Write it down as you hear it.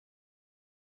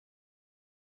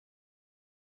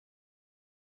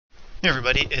Hey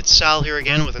everybody, it's Sal here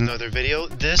again with another video.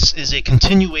 This is a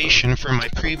continuation from my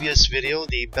previous video,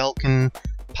 the Belkin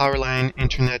Powerline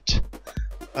Internet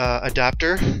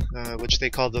adapter, which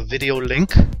they call the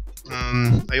Videolink.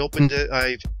 I opened it,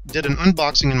 I did an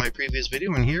unboxing in my previous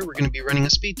video, and here we're going to be running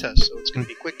a speed test, so it's going to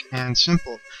be quick and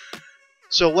simple.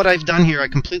 So what I've done here, I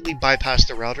completely bypassed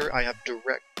the router. I have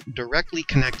directly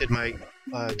connected my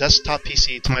desktop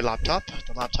PC to my laptop.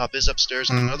 The laptop is upstairs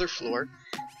on another floor.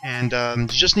 And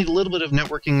you just need a little bit of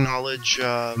networking knowledge,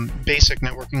 basic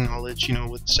networking knowledge, you know,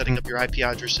 with setting up your IP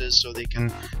addresses so they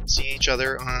can see each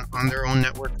other on their own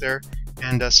network there,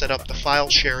 and set up the file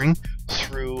sharing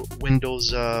through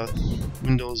Windows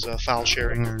file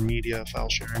sharing or media file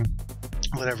sharing,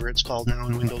 whatever it's called now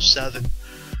in Windows 7.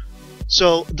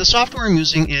 So the software I'm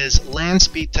using is LAN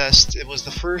Speedtest. It was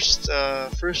the first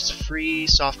free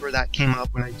software that came up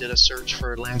when I did a search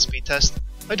for LAN Speedtest.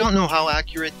 I don't know how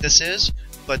accurate this is,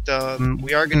 but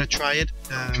we are going to try it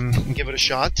and give it a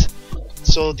shot.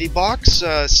 So the box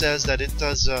says that it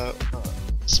does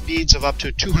speeds of up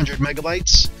to 200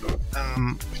 megabytes.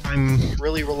 I'm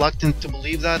really reluctant to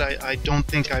believe that. I don't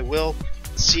think I will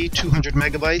see 200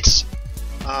 megabytes.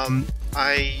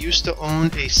 I used to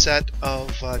own a set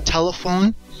of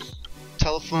telephone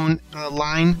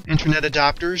line internet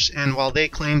adapters, and while they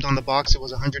claimed on the box it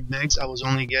was 100 megs, I was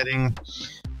only getting,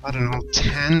 I don't know,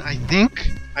 10, I think.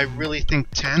 I really think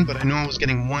 10, but I know I was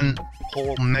getting 1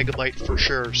 whole megabyte for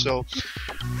sure. So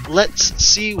let's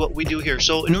see what we do here.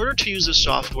 So in order to use the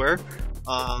software,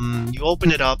 you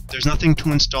open it up. There's nothing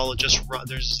to install. It just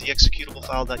there's the executable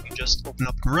file that you just open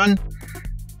up and run.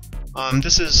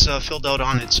 This is filled out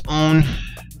on its own.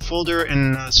 Folder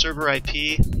and server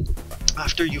IP.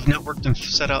 After you've networked and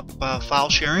set up file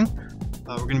sharing,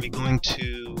 we're going to be going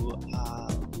to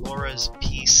Laura's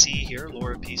PC here,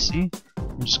 Laura PC.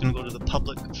 I'm just going to go to the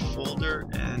public folder,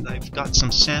 and I've got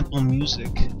some sample music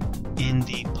in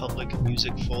the public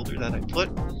music folder that I put.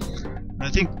 And I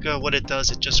think what it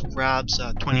does, it just grabs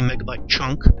a 20 megabyte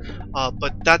chunk,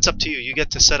 but that's up to you. You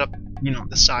get to set up, you know,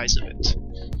 the size of it.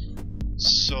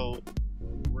 So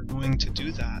we're going to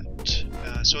do that.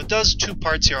 So it does 2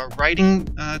 parts here, a writing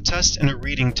test and a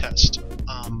reading test.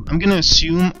 I'm going to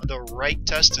assume the write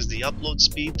test is the upload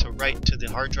speed to write to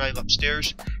the hard drive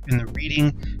upstairs, and the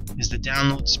reading is the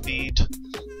download speed.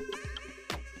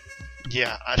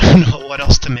 Yeah, I don't know what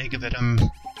else to make of it.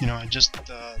 I just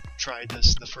tried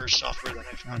the first software that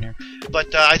I found here.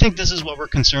 But I think this is what we're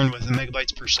concerned with, the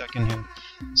megabytes per second here,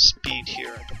 speed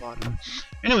here at the bottom.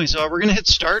 Anyway, so we're going to hit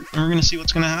start, and we're going to see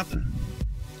what's going to happen.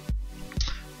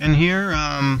 And here,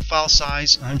 file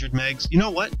size, 100 megs. You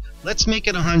know what? Let's make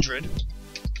it 100,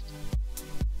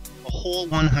 a whole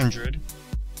 100,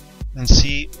 and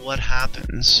see what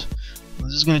happens. Well,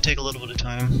 this is going to take a little bit of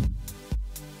time.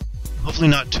 Hopefully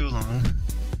not too long.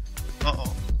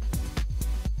 Uh-oh.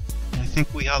 I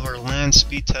think we have our LAN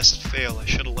speed test fail. I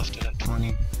should have left it at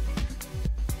 20.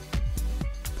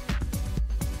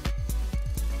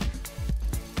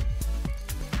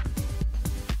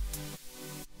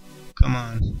 Come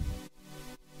on.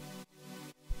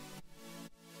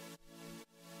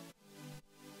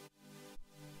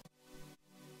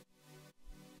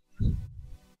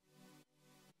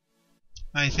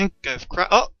 I think I've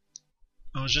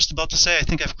I was just about to say, I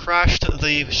think I've crashed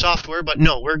the software, but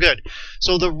no, we're good.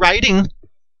 So the writing,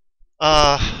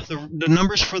 the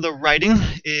numbers for the writing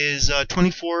is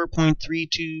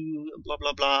 24.32 blah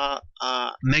blah blah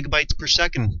megabytes per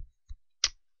second.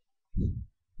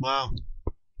 Wow.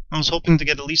 I was hoping to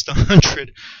get at least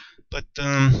 100, but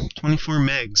 24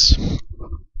 megs.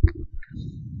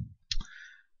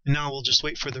 And now we'll just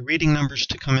wait for the reading numbers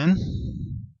to come in.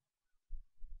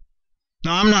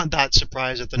 Now, I'm not that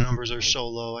surprised that the numbers are so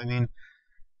low. I mean,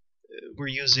 we're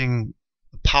using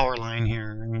a power line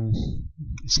here. I mean,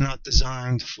 it's not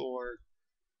designed for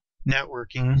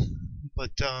networking,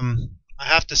 but I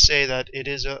have to say that it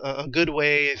is a good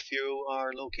way if you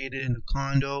are located in a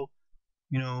condo,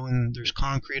 you know, and there's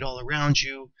concrete all around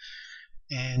you,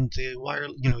 and the wire,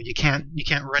 you know, you can't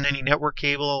run any network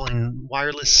cable, and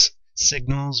wireless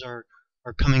signals are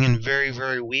coming in very,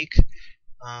 very weak.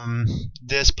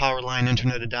 This Powerline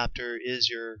Internet adapter is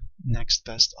your next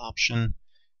best option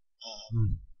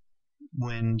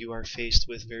when you are faced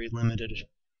with very limited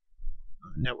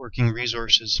networking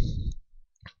resources.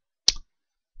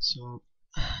 So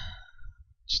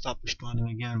stop responding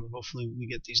again, but hopefully we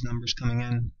get these numbers coming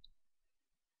in.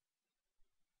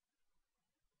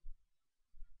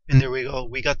 And there we go.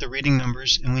 We got the reading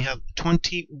numbers, and we have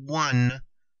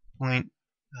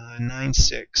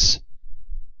 21.96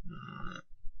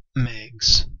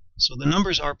 megs. So the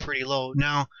numbers are pretty low.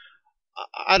 Now,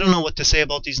 I don't know what to say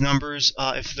about these numbers.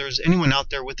 If there's anyone out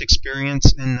there with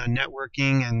experience in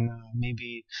networking and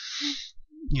maybe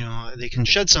they can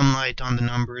shed some light on the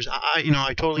numbers.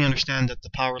 I totally understand that the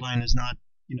Powerline is not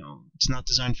it's not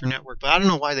designed for network, but I don't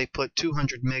know why they put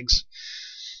 200 megs.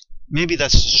 Maybe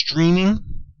that's streaming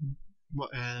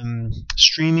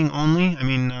only. I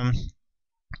mean,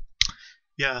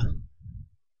 yeah.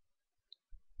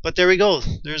 But there we go.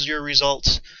 There's your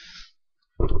results.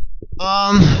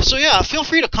 So yeah, feel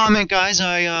free to comment, guys.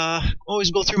 I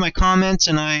always go through my comments,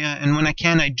 and when I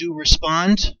can, I do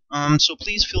respond. So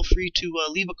please feel free to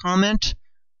leave a comment.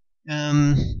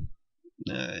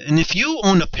 And if you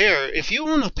own a pair,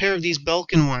 of these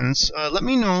Belkin ones, let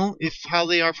me know how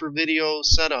they are for video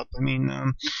setup. I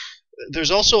mean,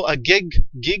 there's also a gig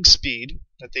speed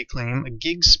that they claim, a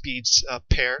gig speeds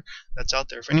pair that's out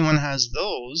there. If anyone has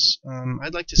those,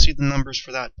 I'd like to see the numbers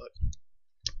for that.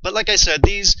 But like I said,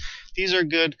 these are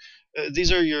good.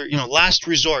 These are your last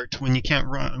resort when you can't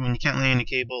lay any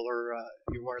cable or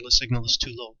your wireless signal is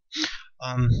too low.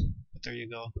 But there you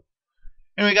go.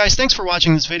 Anyway, guys, thanks for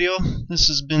watching this video. This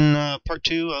has been part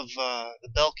 2 of the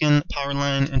Belkin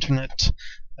Powerline Internet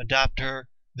Adapter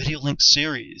Videolink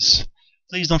series.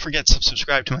 Please don't forget to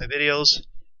subscribe to my videos,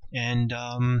 and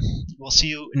we'll see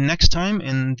you next time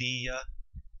in the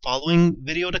following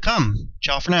video to come.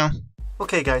 Ciao for now.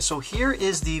 Okay, guys, so here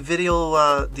is the video,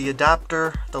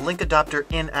 the link adapter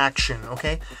in action.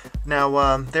 Okay,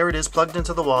 now there it is, plugged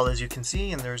into the wall, as you can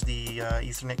see, and there's the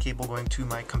Ethernet cable going to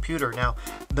my computer. Now,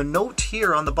 the note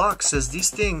here on the box says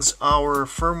these things are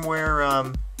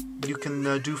firmware. You can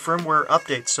do firmware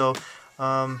updates. So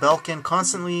Belkin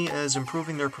constantly is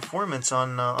improving their performance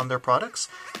on their products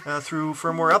through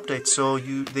firmware updates. So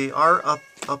they are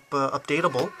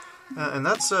updatable, and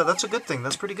that's a good thing.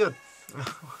 That's pretty good.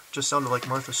 Just sounded like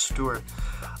Martha Stewart.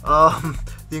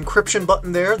 The encryption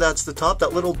button there, that's the top.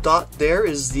 That little dot there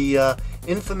is the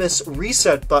infamous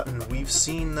reset button. We've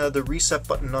seen the reset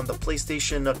button on the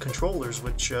PlayStation controllers,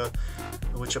 which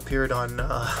appeared on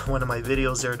one of my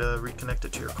videos there to reconnect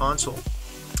it to your console.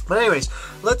 But anyways,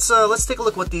 let's take a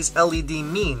look what these LED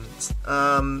means.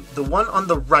 The one on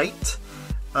the right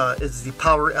is the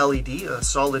power LED.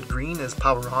 Solid green is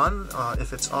power on.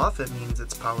 If it's off, it means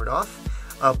it's powered off.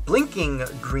 Blinking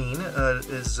green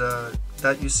is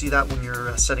that you see that when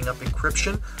you're setting up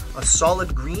encryption. A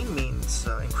solid green means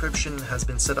encryption has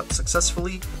been set up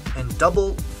successfully, and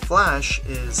double flash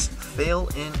is fail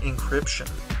in encryption.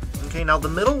 Okay, now the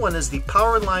middle one is the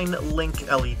Powerline Link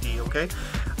LED. Okay,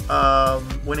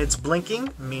 when it's blinking,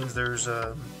 it means there's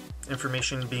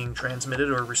information being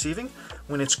transmitted or receiving.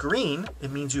 When it's green,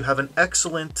 it means you have an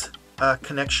excellent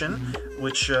connection,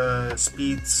 which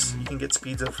speeds, you can get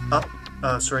speeds of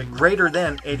greater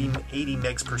than 80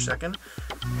 megs per second.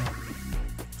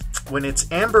 When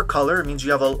it's amber color, it means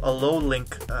you have a low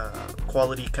link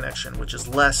quality connection, which is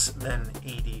less than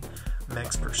 80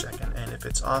 megs per second. And if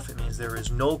it's off, it means there is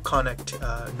no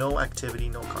activity,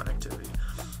 no connectivity.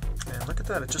 And look at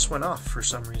that, it just went off for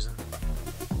some reason.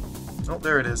 Oh,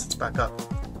 there it is, it's back up.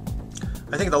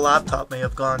 I think the laptop may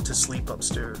have gone to sleep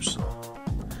upstairs, so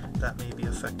that may be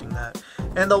affecting that.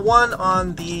 And the one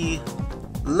on the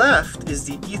left is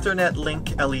the Ethernet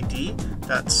link LED.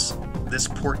 That's this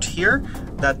port here.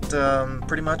 That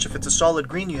pretty much, if it's a solid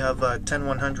green, you have a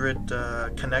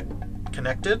 10100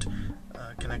 connected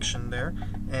connection there.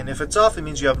 And if it's off, it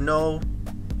means you have no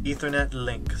Ethernet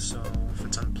link. So if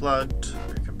it's unplugged,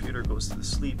 or your computer goes to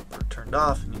sleep or turned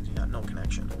off, it means you have no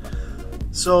connection.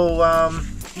 So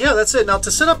yeah, that's it. Now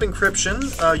to set up encryption,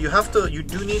 you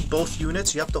do need both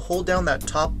units. You have to hold down that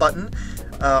top button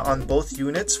on both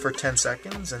units for 10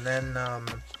 seconds, and then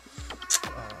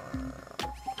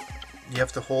you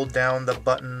have to hold down the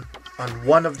button on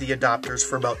one of the adapters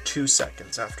for about 2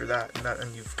 seconds after that,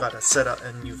 and you've got a setup,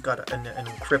 and you've got an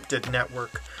encrypted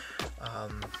network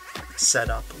set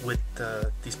up with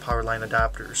these Powerline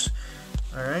adapters.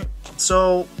 All right,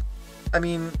 so I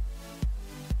mean,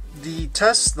 the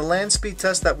test, the land speed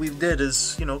test that we did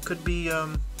is, could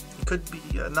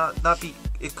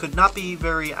not be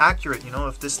very accurate,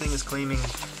 if this thing is claiming,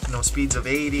 speeds of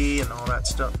 80 and all that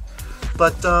stuff.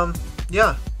 But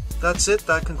yeah, that's it.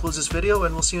 That concludes this video,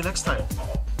 and we'll see you next time.